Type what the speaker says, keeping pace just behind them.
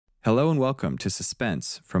Hello and welcome to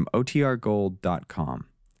Suspense from OTRGold.com.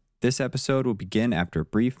 This episode will begin after a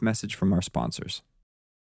brief message from our sponsors.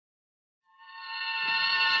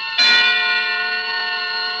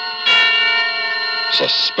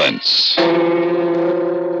 Suspense.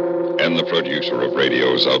 And the producer of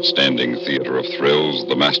radio's outstanding theater of thrills,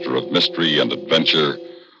 the master of mystery and adventure,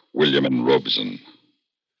 William N. Robson.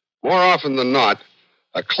 More often than not,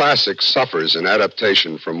 a classic suffers in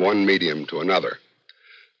adaptation from one medium to another.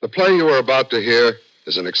 The play you are about to hear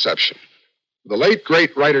is an exception. The late,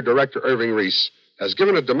 great writer-director Irving Reese has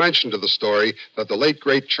given a dimension to the story that the late,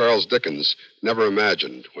 great Charles Dickens never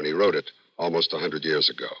imagined when he wrote it almost 100 years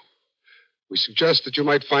ago. We suggest that you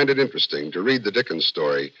might find it interesting to read the Dickens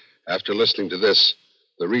story after listening to this,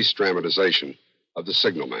 the Reese dramatization of The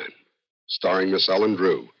Signalman, starring Miss Ellen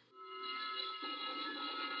Drew.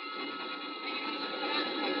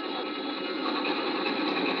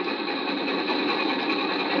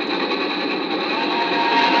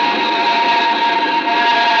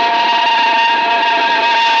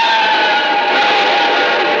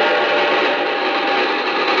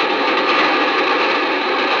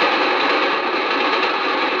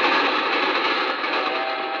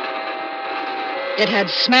 It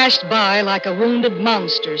had smashed by like a wounded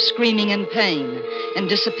monster screaming in pain and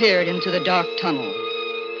disappeared into the dark tunnel.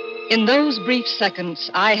 In those brief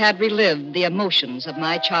seconds, I had relived the emotions of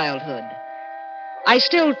my childhood. I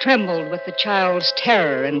still trembled with the child's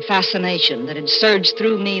terror and fascination that had surged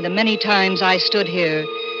through me the many times I stood here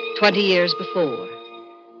 20 years before.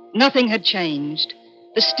 Nothing had changed.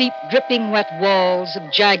 The steep, dripping wet walls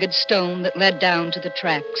of jagged stone that led down to the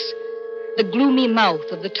tracks, the gloomy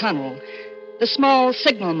mouth of the tunnel, the small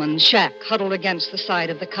signalman's shack huddled against the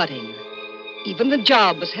side of the cutting. Even the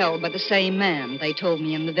job was held by the same man, they told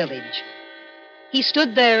me in the village. He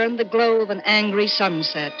stood there in the glow of an angry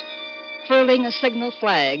sunset, furling a signal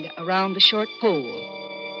flag around a short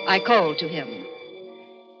pole. I called to him.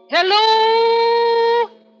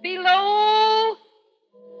 "Hello! Below!"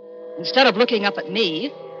 Instead of looking up at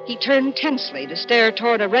me, he turned tensely to stare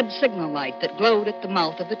toward a red signal light that glowed at the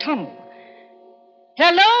mouth of the tunnel.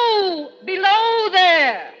 "Hello! Below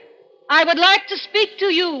there! I would like to speak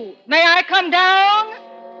to you. May I come down?"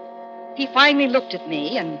 He finally looked at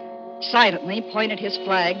me and silently pointed his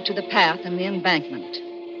flag to the path in the embankment.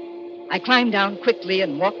 I climbed down quickly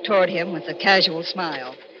and walked toward him with a casual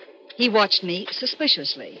smile. He watched me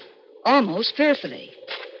suspiciously, almost fearfully.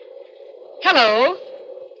 "Hello,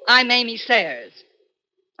 I'm Amy Sayers.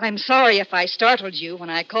 I'm sorry if I startled you when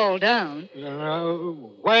I called down."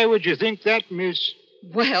 Why would you think that, miss?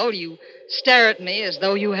 Well, you stare at me as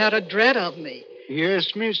though you had a dread of me.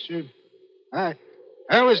 Yes, miss. I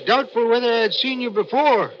was doubtful whether I had seen you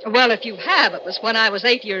before. Well, if you have, it was when I was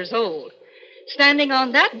 8 years old, standing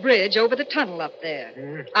on that bridge over the tunnel up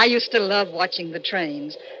there. I used to love watching the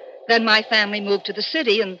trains. Then my family moved to the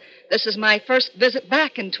city, and this is my first visit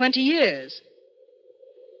back in 20 years.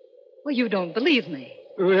 Well, you don't believe me.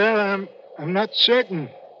 Well, I'm not certain.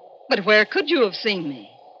 But where could you have seen me?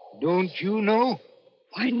 Don't you know?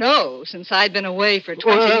 Why, no, since I've been away for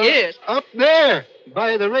 20 years. Up there,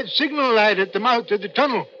 by the red signal light at the mouth of the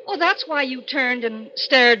tunnel. Oh, that's why you turned and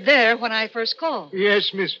stared there when I first called.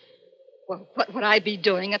 Yes, miss. Well, what would I be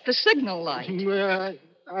doing at the signal light? Well,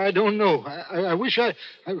 I don't know. I wish I...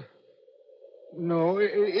 No,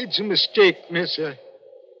 it's a mistake, miss.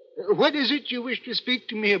 What is it you wish to speak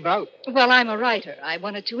to me about? Well, I'm a writer. I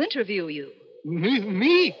wanted to interview you.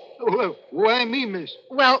 Me? Well, why me, miss?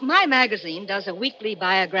 Well, my magazine does a weekly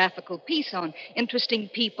biographical piece on interesting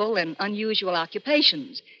people and unusual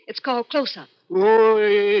occupations. It's called Close Up. Oh,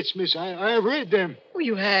 yes, miss. I've read them. Oh,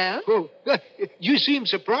 you have? Oh, you seem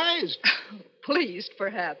surprised. Pleased,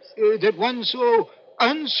 perhaps. That one so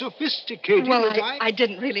unsophisticated Well, as I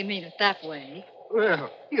didn't really mean it that way.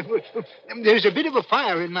 Well, there's a bit of a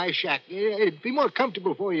fire in my shack. It'd be more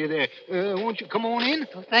comfortable for you there. Won't you come on in?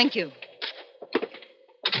 Oh, thank you.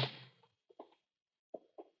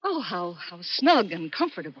 Oh, how snug and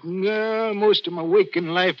comfortable. Yeah, most of my waking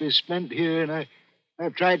life is spent here, and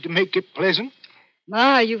I've tried to make it pleasant.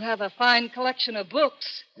 My, you have a fine collection of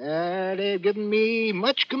books. They've given me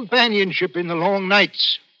much companionship in the long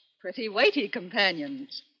nights. Pretty weighty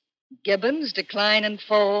companions. Gibbon's Decline and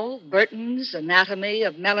Fall, Burton's Anatomy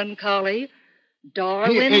of Melancholy,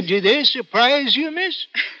 Darwin's... Do they surprise you, miss?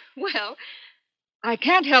 Well, I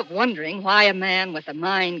can't help wondering why a man with a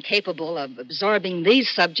mind capable of absorbing these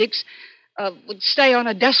subjects would stay on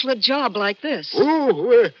a desolate job like this.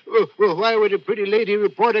 Oh, well, why would a pretty lady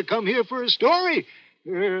reporter come here for a story?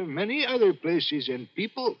 There are many other places and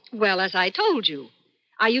people. Well, as I told you,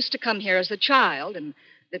 I used to come here as a child, and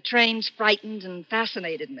The trains frightened and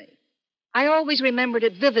fascinated me. I always remembered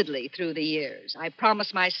it vividly through the years. I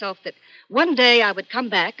promised myself that one day I would come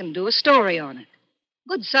back and do a story on it.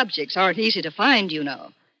 Good subjects aren't easy to find, you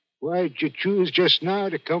know. Why'd you choose just now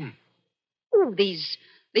to come? Oh, these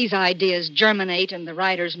ideas germinate in the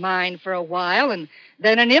writer's mind for a while, and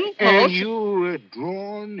then an impulse... And you were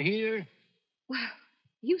drawn here? Well,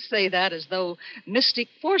 you say that as though mystic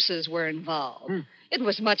forces were involved. It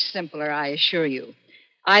was much simpler, I assure you.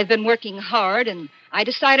 I've been working hard, and I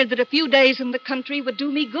decided that a few days in the country would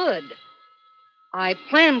do me good. I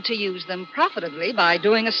planned to use them profitably by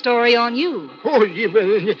doing a story on you. Oh,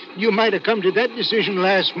 you might have come to that decision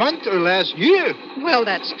last month or last year. Well,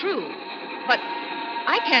 that's true. But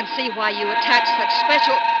I can't see why you attach such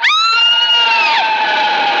special...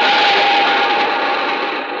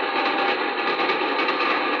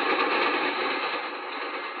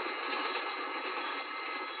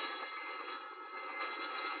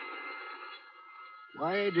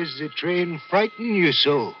 Why does the train frighten you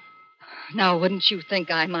so? Now, wouldn't you think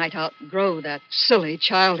I might outgrow that silly,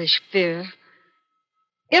 childish fear?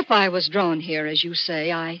 If I was drawn here, as you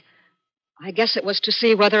say, I guess it was to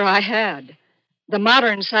see whether I had. The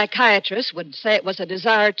modern psychiatrist would say it was a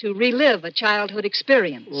desire to relive a childhood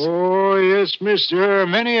experience. Oh, yes, miss, there are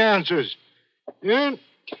many answers. And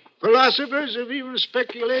philosophers have even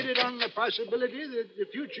speculated on the possibility that the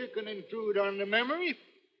future can intrude on the memory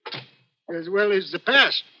as well as the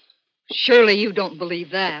past. Surely you don't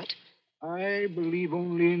believe that. I believe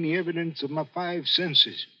only in the evidence of my five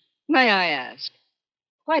senses. May I ask,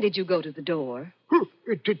 why did you go to the door?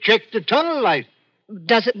 To check the tunnel light.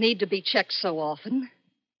 Does it need to be checked so often?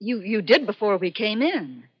 You did before we came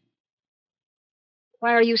in.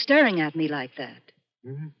 Why are you staring at me like that?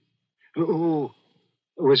 Oh,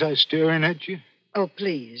 was I staring at you? Oh,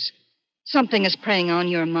 please. Something is preying on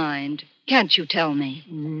your mind. Can't you tell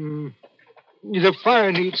me? The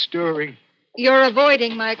fire needs stirring. You're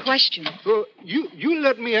avoiding my question. Oh, you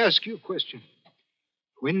let me ask you a question.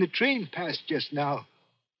 When the train passed just now,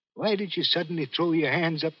 why did you suddenly throw your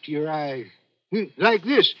hands up to your eyes? Like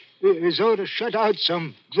this, as though to shut out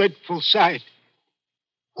some dreadful sight.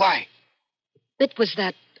 Why? It was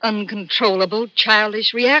that uncontrollable,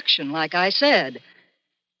 childish reaction, like I said.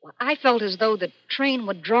 I felt as though the train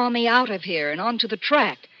would draw me out of here and onto the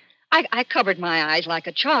track. I covered my eyes like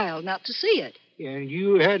a child not to see it. And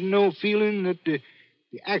you had no feeling that the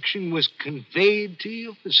action was conveyed to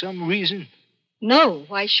you for some reason? No,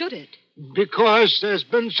 why should it? Because there's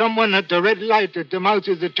been someone at the red light at the mouth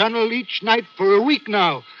of the tunnel each night for a week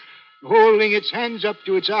now, holding its hands up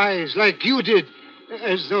to its eyes like you did,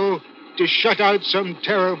 as though to shut out some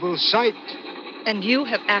terrible sight. And you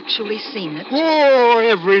have actually seen it? Oh,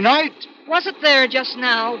 every night. Was it there just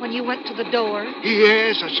now when you went to the door?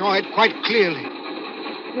 Yes, I saw it quite clearly.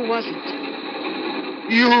 Who was it?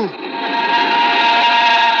 You.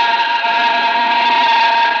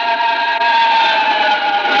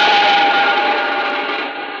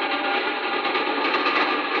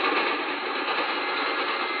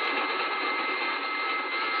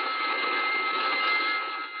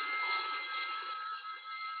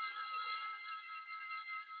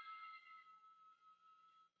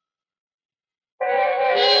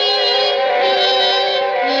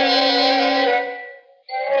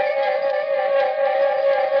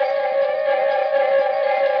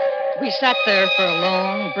 We sat there for a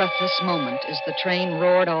long, breathless moment as the train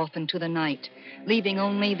roared off into the night, leaving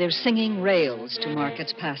only their singing rails to mark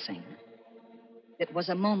its passing. It was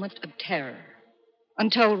a moment of terror,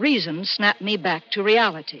 until reason snapped me back to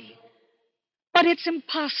reality. But it's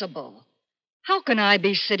impossible. How can I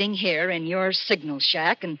be sitting here in your signal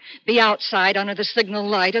shack and be outside under the signal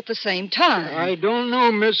light at the same time? I don't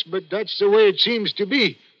know, miss, but that's the way it seems to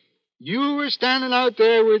be. You were standing out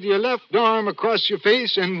there with your left arm across your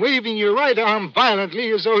face and waving your right arm violently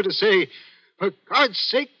as though to say, for God's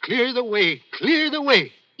sake, clear the way, clear the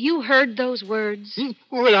way. You heard those words?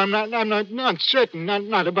 Well, I'm not certain,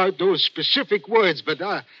 not about those specific words, but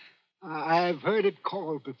I've heard it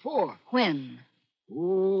called before. When?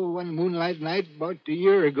 Oh, one moonlight night about a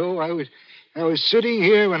year ago, I was sitting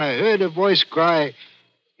here when I heard a voice cry,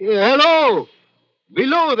 "Hello!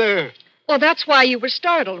 Below there!" Well, that's why you were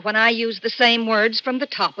startled when I used the same words from the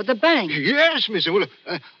top of the bank. Yes, Miss. Well,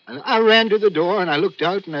 I ran to the door and I looked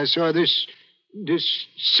out and I saw this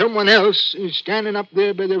someone else standing up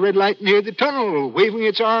there by the red light near the tunnel, waving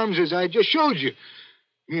its arms as I just showed you.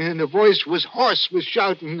 And the voice was hoarse with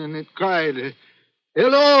shouting and it cried,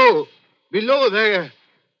 "Hello! Below there!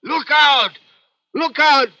 Look out! Look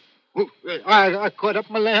out!" I caught up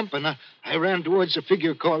my lamp and I ran towards the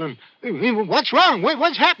figure calling, "What's wrong?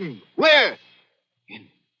 What's happened? Where?" And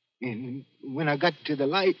And when I got to the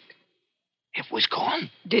light, it was gone.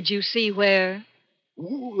 Did you see where?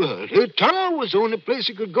 The tunnel was the only place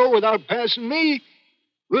it could go without passing me.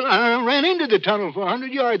 Well, I ran into the tunnel for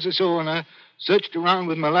 100 yards or so, and I searched around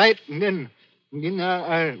with my light, and then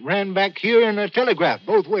I ran back here and a telegraph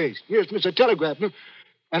both ways. Here's Mr. Telegraph.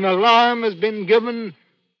 An alarm has been given.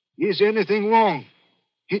 Is anything wrong?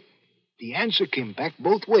 The answer came back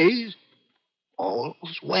both ways.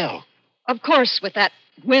 All's well. Of course, with that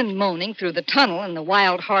wind moaning through the tunnel and the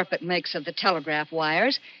wild harp it makes of the telegraph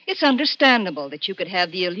wires, it's understandable that you could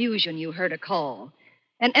have the illusion you heard a call.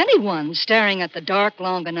 And anyone staring at the dark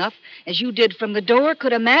long enough, as you did from the door,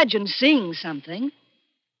 could imagine seeing something.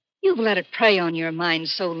 You've let it prey on your mind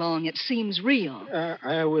so long it seems real.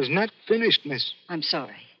 I was not finished, miss. I'm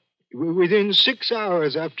sorry. Within 6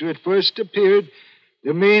 hours after it first appeared,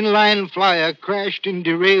 the main line flyer crashed and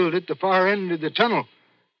derailed at the far end of the tunnel.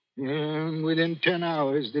 And within 10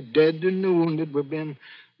 hours, the dead and the wounded were being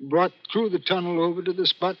brought through the tunnel over to the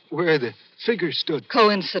spot where the figure stood.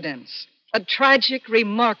 Coincidence. A tragic,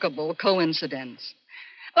 remarkable coincidence.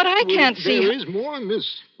 But I can't see... There is more,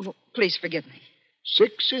 miss. Well, please forgive me.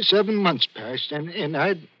 6 or 7 months passed, and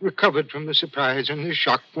I'd recovered from the surprise and the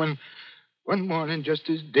shock when one morning, just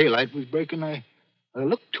as daylight was breaking, I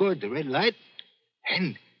looked toward the red light,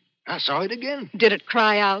 and I saw it again. Did it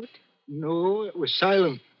cry out? No, it was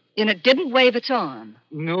silent. And it didn't wave its arm?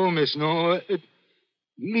 No, miss, no. It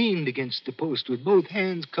leaned against the post with both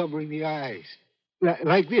hands covering the eyes.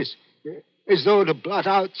 Like this, as though to blot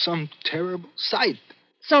out some terrible sight.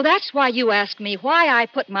 So that's why you asked me why I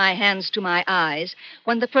put my hands to my eyes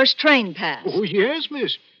when the first train passed. Oh, yes,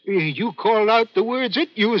 miss. You called out the words it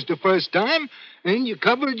used the first time, and you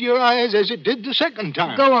covered your eyes as it did the second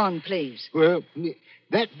time. Go on, please. Well,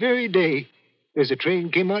 that very day, as the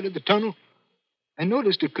train came out of the tunnel, I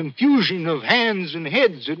noticed a confusion of hands and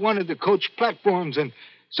heads at one of the coach platforms and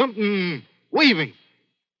something waving.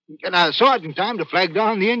 And I saw it in time to flag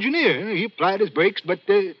down the engineer. He applied his brakes, but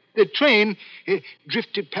the train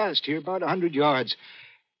drifted past here about 100 yards.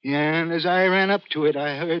 And as I ran up to it,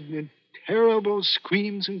 I heard terrible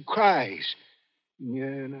screams and cries.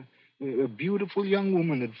 And a beautiful young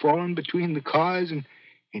woman had fallen between the cars,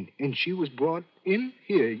 and she was brought in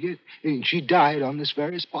here. And she died on this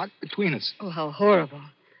very spot between us. Oh, how horrible.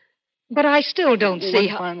 But I still don't see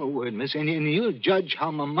how... One final word, miss, and you'll judge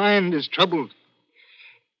how my mind is troubled.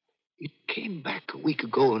 It came back a week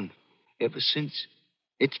ago, and ever since,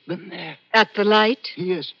 it's been there. At the light?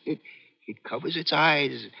 Yes. It covers its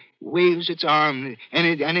eyes, waves its arm, and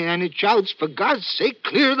it shouts, for God's sake,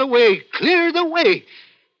 clear the way, clear the way.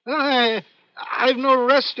 I've no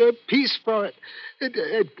rest or peace for it.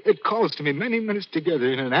 It calls to me many minutes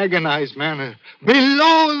together in an agonized manner.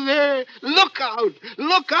 Below there, look out,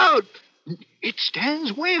 look out. It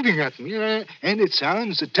stands waving at me, and it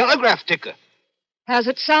sounds the telegraph ticker. Has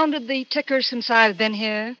it sounded the ticker since I've been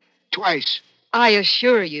here? Twice. I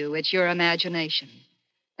assure you it's your imagination.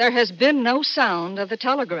 There has been no sound of the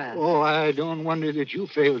telegraph. Oh, I don't wonder that you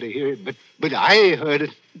failed to hear it, but I heard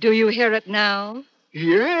it. Do you hear it now?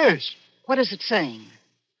 Yes. What is it saying?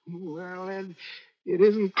 Well, it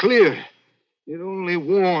isn't clear. It only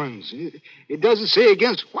warns. It doesn't say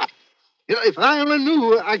against what. If I only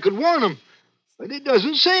knew, I could warn them. But it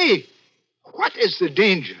doesn't say. What is the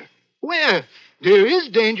danger? Where? There is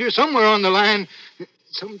danger somewhere on the line.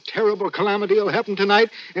 Some terrible calamity will happen tonight,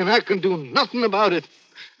 and I can do nothing about it.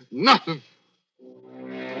 Nothing.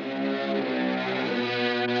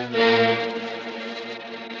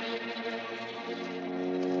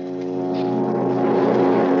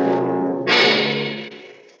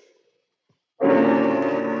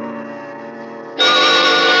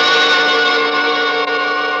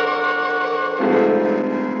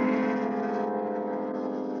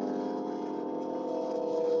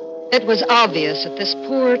 It was obvious that this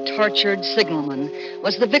poor, tortured signalman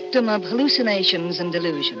was the victim of hallucinations and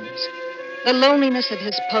delusions. The loneliness of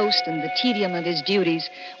his post and the tedium of his duties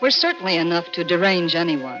were certainly enough to derange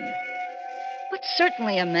anyone. But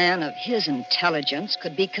certainly a man of his intelligence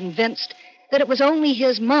could be convinced that it was only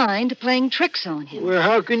his mind playing tricks on him. Well,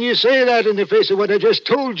 how can you say that in the face of what I just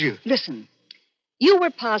told you? Listen, you were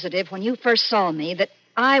positive when you first saw me that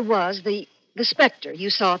I was the specter you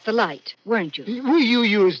saw at the light, weren't you? Well, you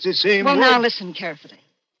used the same word. Now listen carefully.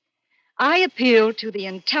 I appeal to the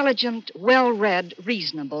intelligent, well-read,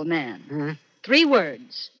 reasonable man. Hmm? 3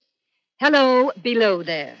 words. Hello, below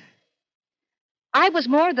there. I was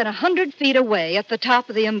more than 100 feet away at the top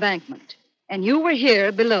of the embankment, and you were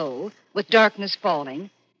here below with darkness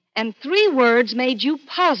falling, and 3 words made you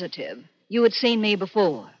positive you had seen me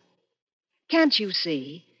before. Can't you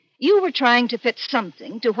see? You were trying to fit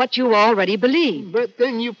something to what you already believed. But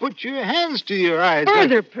then you put your hands to your eyes.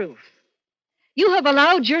 Further proof. You have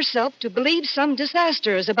allowed yourself to believe some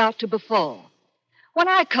disaster is about to befall. When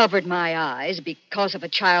I covered my eyes because of a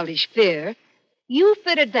childish fear, you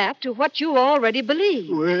fitted that to what you already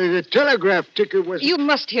believed. Well, the telegraph ticker was... You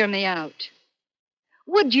must hear me out.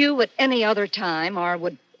 Would you at any other time, or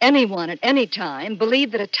would anyone at any time,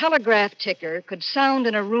 believe that a telegraph ticker could sound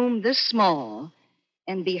in a room this small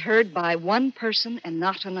and be heard by one person and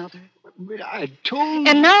not another? But I told...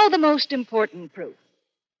 And now the most important proof.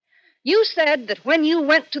 You said that when you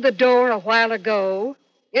went to the door a while ago,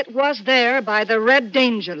 it was there by the red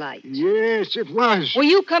danger light. Yes, it was. Will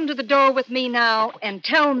you come to the door with me now and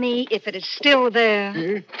tell me if it is still there?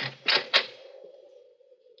 Eh?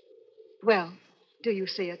 Well, do you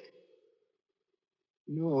see it?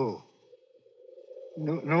 No.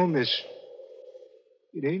 No, miss.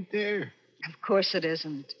 It ain't there. Of course it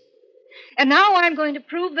isn't. And now I'm going to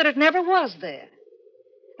prove that it never was there.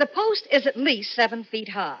 The post is at least 7 feet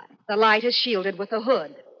high. The light is shielded with a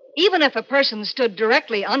hood. Even if a person stood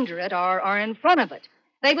directly under it or in front of it,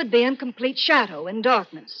 they would be in complete shadow in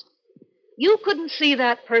darkness. You couldn't see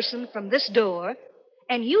that person from this door,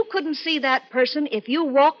 and you couldn't see that person if you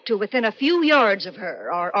walked to within a few yards of her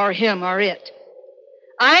or him or it.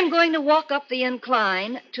 I'm going to walk up the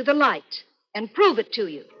incline to the light and prove it to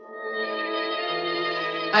you.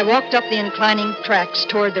 I walked up the inclining tracks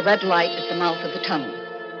toward the red light at the mouth of the tunnel.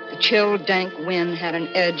 The chill, dank wind had an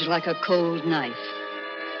edge like a cold knife.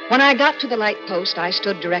 When I got to the light post, I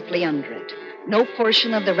stood directly under it. No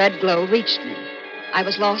portion of the red glow reached me. I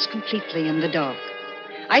was lost completely in the dark.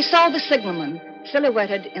 I saw the signalman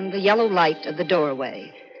silhouetted in the yellow light of the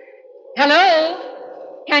doorway.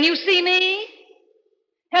 Hello? Can you see me?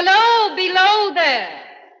 Hello, below there.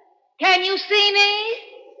 Can you see me?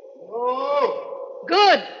 Oh.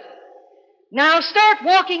 Good. Now start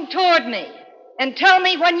walking toward me and tell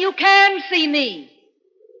me when you can see me.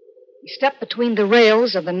 He stepped between the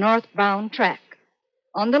rails of the northbound track,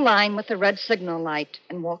 on the line with the red signal light,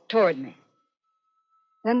 and walked toward me.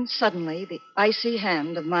 Then suddenly, the icy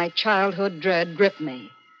hand of my childhood dread gripped me.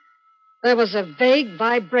 There was a vague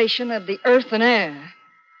vibration of the earth and air.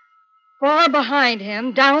 Far behind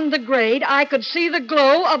him, down the grade, I could see the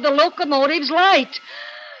glow of the locomotive's light.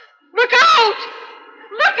 Look out!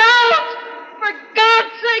 Look out! For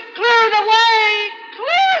God's sake, clear the way!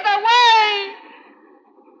 Clear the way!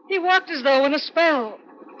 He walked as though in a spell.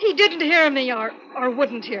 He didn't hear me or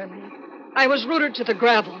wouldn't hear me. I was rooted to the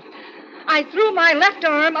gravel. I threw my left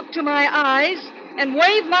arm up to my eyes and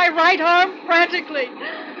waved my right arm frantically.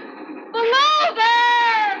 Below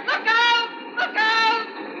there! Look out! Look out!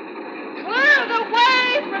 Clear the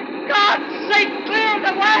way! For God's sake, clear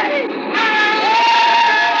the way!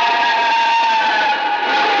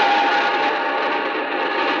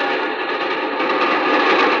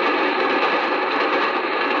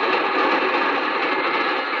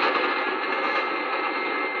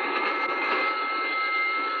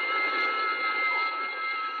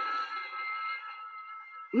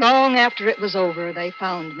 Long after it was over, they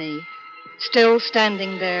found me, still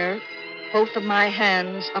standing there, both of my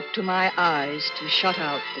hands up to my eyes to shut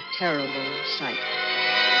out the terrible sight.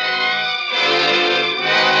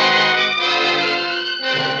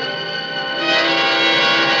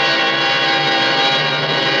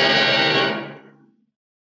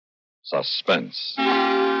 Suspense,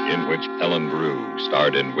 in which Ellen Drew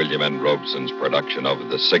starred in William N. Robeson's production of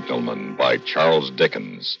The Signalman by Charles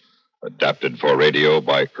Dickens, adapted for radio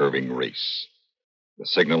by Irving Reese. The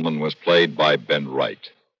Signalman was played by Ben Wright.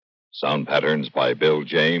 Sound patterns by Bill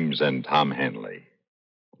James and Tom Hanley.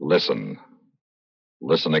 Listen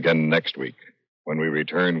again next week when we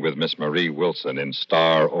return with Miss Marie Wilson in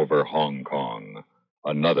Star Over Hong Kong.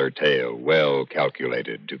 Another tale well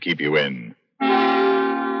calculated to keep you in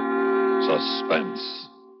suspense.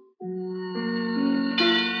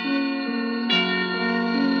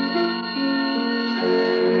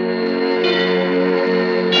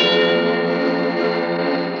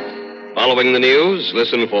 Following the news,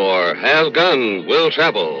 listen for Have Gun, Will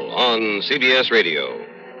Travel on CBS Radio.